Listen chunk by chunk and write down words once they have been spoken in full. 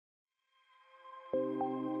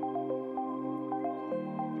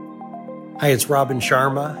Hi, it's Robin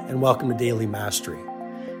Sharma, and welcome to Daily Mastery.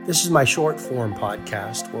 This is my short form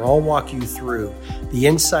podcast where I'll walk you through the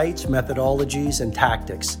insights, methodologies, and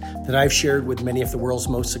tactics that I've shared with many of the world's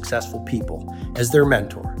most successful people as their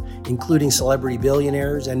mentor, including celebrity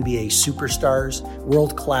billionaires, NBA superstars,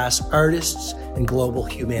 world-class artists, and global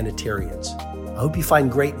humanitarians. I hope you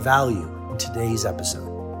find great value in today's episode.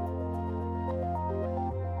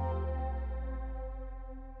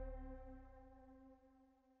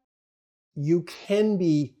 You can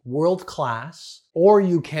be world-class or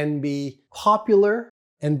you can be popular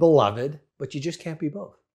and beloved, but you just can't be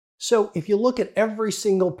both. So if you look at every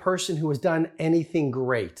single person who has done anything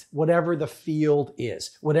great, whatever the field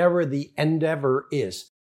is, whatever the endeavor is,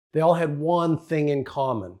 they all had one thing in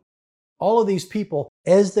common. All of these people,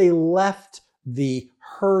 as they left the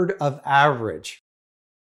herd of average,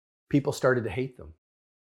 people started to hate them.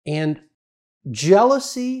 And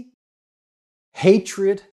jealousy,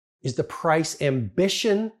 hatred, is the price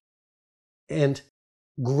ambition and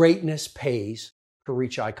greatness pays to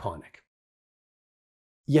reach iconic.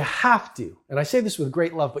 You have to, and I say this with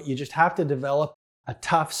great love, but you just have to develop a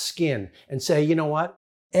tough skin and say, you know what?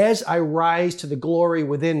 As I rise to the glory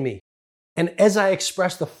within me, and as I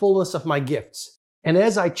express the fullness of my gifts, and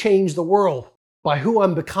as I change the world by who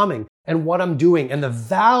I'm becoming and what I'm doing and the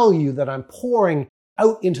value that I'm pouring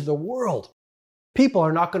out into the world, people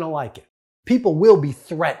are not going to like it. People will be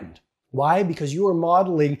threatened. Why? Because you are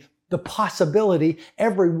modeling the possibility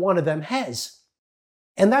every one of them has.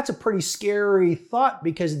 And that's a pretty scary thought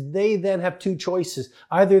because they then have two choices.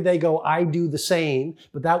 Either they go, I do the same,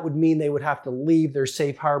 but that would mean they would have to leave their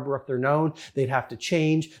safe harbor if they're known. They'd have to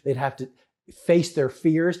change. They'd have to face their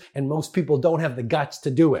fears. And most people don't have the guts to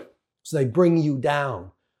do it. So they bring you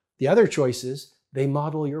down. The other choice is they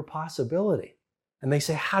model your possibility. And they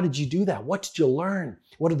say, how did you do that? What did you learn?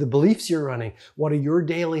 What are the beliefs you're running? What are your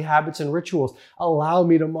daily habits and rituals? Allow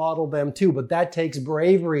me to model them too. But that takes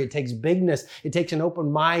bravery. It takes bigness. It takes an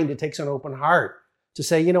open mind. It takes an open heart to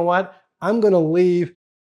say, you know what? I'm going to leave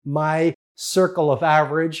my circle of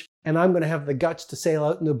average and I'm going to have the guts to sail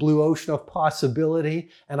out in the blue ocean of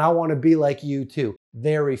possibility. And I want to be like you too.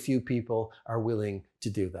 Very few people are willing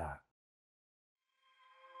to do that.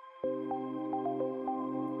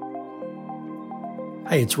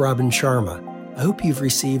 Hi, it's Robin Sharma. I hope you've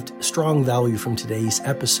received strong value from today's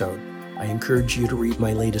episode. I encourage you to read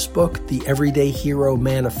my latest book, The Everyday Hero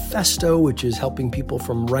Manifesto, which is helping people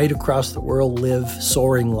from right across the world live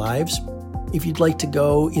soaring lives. If you'd like to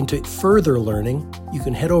go into further learning, you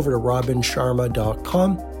can head over to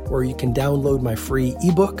robinsharma.com, where you can download my free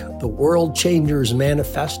ebook, The World Changers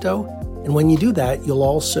Manifesto. And when you do that, you'll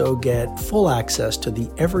also get full access to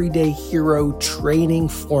the Everyday Hero Training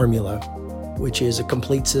Formula, which is a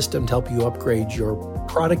complete system to help you upgrade your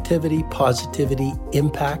productivity, positivity,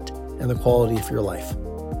 impact, and the quality of your life.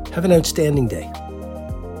 Have an outstanding day.